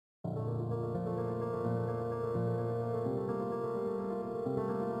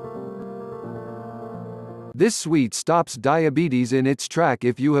This sweet stops diabetes in its track.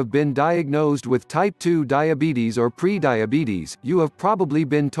 If you have been diagnosed with type 2 diabetes or pre-diabetes, you have probably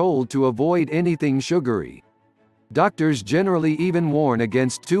been told to avoid anything sugary. Doctors generally even warn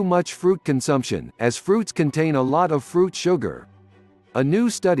against too much fruit consumption, as fruits contain a lot of fruit sugar. A new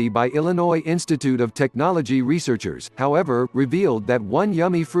study by Illinois Institute of Technology researchers, however, revealed that one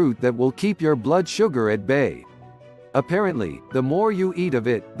yummy fruit that will keep your blood sugar at bay. Apparently, the more you eat of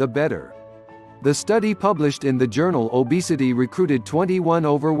it, the better. The study published in the journal Obesity recruited 21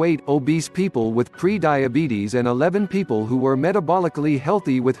 overweight, obese people with pre-diabetes and 11 people who were metabolically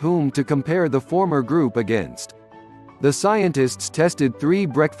healthy with whom to compare the former group against. The scientists tested 3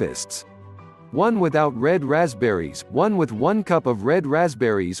 breakfasts. One without red raspberries, one with 1 cup of red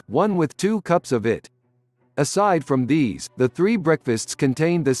raspberries, one with 2 cups of it. Aside from these, the 3 breakfasts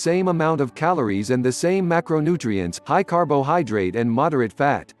contained the same amount of calories and the same macronutrients, high carbohydrate and moderate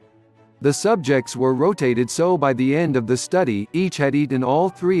fat. The subjects were rotated so by the end of the study, each had eaten all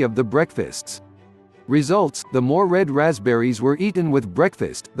 3 of the breakfasts. Results: the more red raspberries were eaten with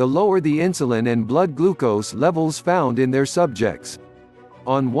breakfast, the lower the insulin and blood glucose levels found in their subjects.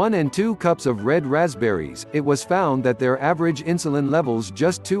 On 1 and 2 cups of red raspberries, it was found that their average insulin levels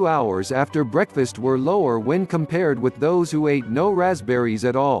just 2 hours after breakfast were lower when compared with those who ate no raspberries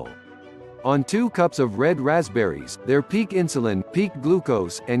at all. On 2 cups of red raspberries, their peak insulin, peak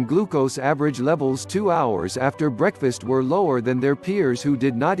glucose, and glucose average levels 2 hours after breakfast were lower than their peers who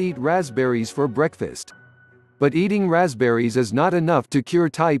did not eat raspberries for breakfast. But eating raspberries is not enough to cure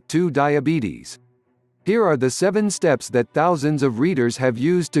type 2 diabetes. Here are the 7 steps that thousands of readers have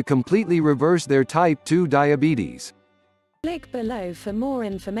used to completely reverse their type 2 diabetes. Click below for more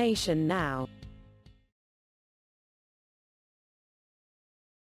information now.